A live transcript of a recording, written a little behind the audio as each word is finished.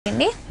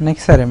అండి.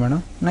 Next sorry madam,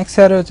 next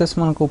sorry వచ్చేసి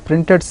మనకు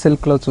ప్రింటెడ్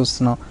సిల్క్ లో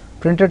చూస్తున్నాం.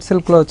 ప్రింటెడ్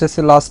సిల్క్ లో వచ్చేసి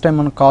లాస్ట్ టైం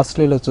మనం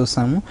కాస్ట్లీలో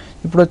చూసాము,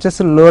 ఇప్పుడు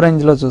వచ్చేసి లో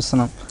రేంజ్ లో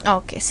చూస్తున్నాం.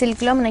 ఓకే,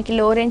 సిల్క్ లో మనకి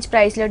లో రేంజ్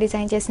ప్రైస్ లో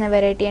డిజైన్ చేసిన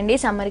వెరైటీ అండి.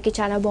 సమ్మర్ కి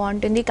చాలా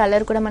బాగుంటుంది.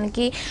 కలర్ కూడా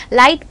మనకి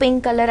లైట్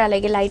పింక్ కలర్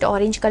అలాగే లైట్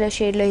ఆరెంజ్ కలర్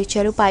షేడ్ లో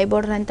ఇచ్చారు. పై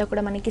బోర్డర్ అంతా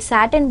కూడా మనకి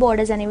సాటిన్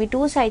బోర్డర్స్ అనేవి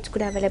 2 సైడ్స్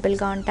కూడా అవైలబుల్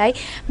గా ఉంటాయి.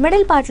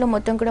 మిడిల్ పార్ట్ లో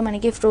మొత్తం కూడా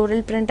మనకి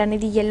ఫ్లోరల్ ప్రింట్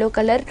అనేది yellow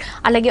కలర్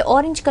అలాగే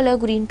orange colour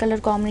green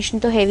colour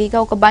combination తో హెవీగా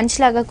ఒక బంచ్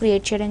లాగా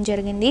క్రియేట్ చేయడం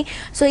జరిగింది.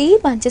 సో ఈ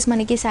బంచెస్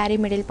మనకి శారీ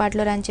మిడిల్ పార్ట్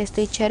లో రన్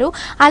చేస్తూ ఇచ్చారు.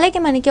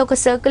 అలాగే మనకి ఒక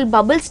సర్కిల్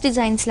బబుల్స్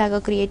డిజైన్స్ లాగా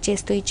క్రియేట్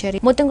చేస్తూ ఇచ్చారు.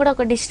 మొత్తం కూడా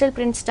ఒక డిజిటల్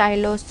ప్రింట్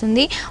స్టైల్లో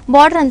వస్తుంది.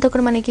 బార్డర్ అంతా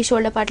కూడా మనకి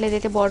షోల్డర్ పార్ట్ లో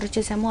ఏదైతే బార్డర్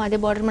చేసామో అదే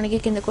బార్డర్ మనకి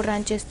కింద కూడా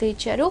రన్ చేస్తూ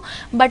ఇచ్చారు.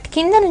 బట్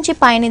కింద నుంచి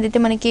పైన ఏదైతే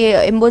మనకి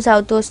ఎంబోజ్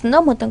అవుతూ వస్తుందో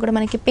మొత్తం కూడా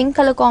మనకి పింక్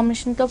కలర్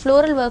కాంబినేషన్ తో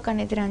ఫ్లోరల్ వర్క్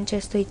అనేది రన్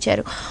చేస్తూ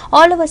ఇచ్చారు.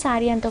 ఆల్ ఓవర్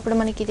శారీ అంతా కూడా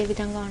మనకి ఇదే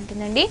విధంగా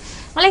ఉంటుందండి.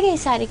 అలాగే ఈ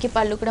శారీకి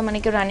పళ్ళు కూడా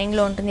మనకి రన్నింగ్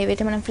లో ఉంటుంది.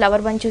 ఏవైతే మనం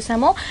ఫ్లవర్ బంచ్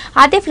చూసామో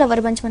అదే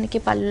ఫ్లవర్ బంచ్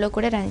మనకి పళ్ళులో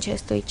కూడా రన్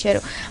చేస్తూ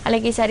ఇచ్చారు.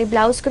 అలాగే ఈ శారీ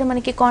బ్లౌజ్ కూడా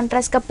మనకి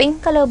కాంట్రాస్ట్ గా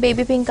pink colour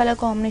baby pink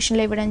colour combination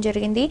లో ఇవ్వడం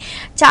జరిగింది.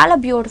 చాలా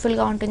బ్యూటిఫుల్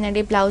గా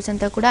ఉంటుందండి బ్లౌజ్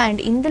అంతా కూడా.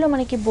 అండ్ ఇందులో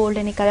మనకి బోల్డ్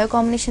అనే కలర్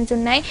కాంబినేషన్స్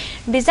ఉన్నాయి.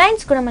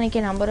 డిజైన్స్ కూడా మనకి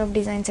నంబర్ ఆఫ్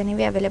డిజైన్స్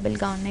అనేవి అవైలబుల్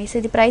గా ఉన్నాయి. సో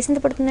ఇది ప్రైస్ ఎంత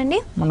పడుతుందండి?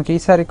 మనకి ఈ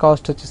సారీ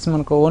కాస్ట్ వచ్చేసి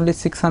మనకు ఓన్లీ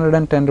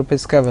 610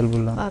 రూపీస్ కి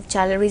అవైలబుల్.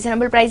 చాలా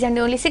రీజనబుల్ ప్రైస్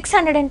అండి. ఓన్లీ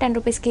 610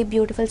 రూపీస్ కి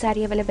బ్యూటిఫుల్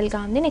సారీ అవైలబుల్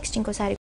గా ఉంది. నెక్స్ట్ ఇంకో సారీ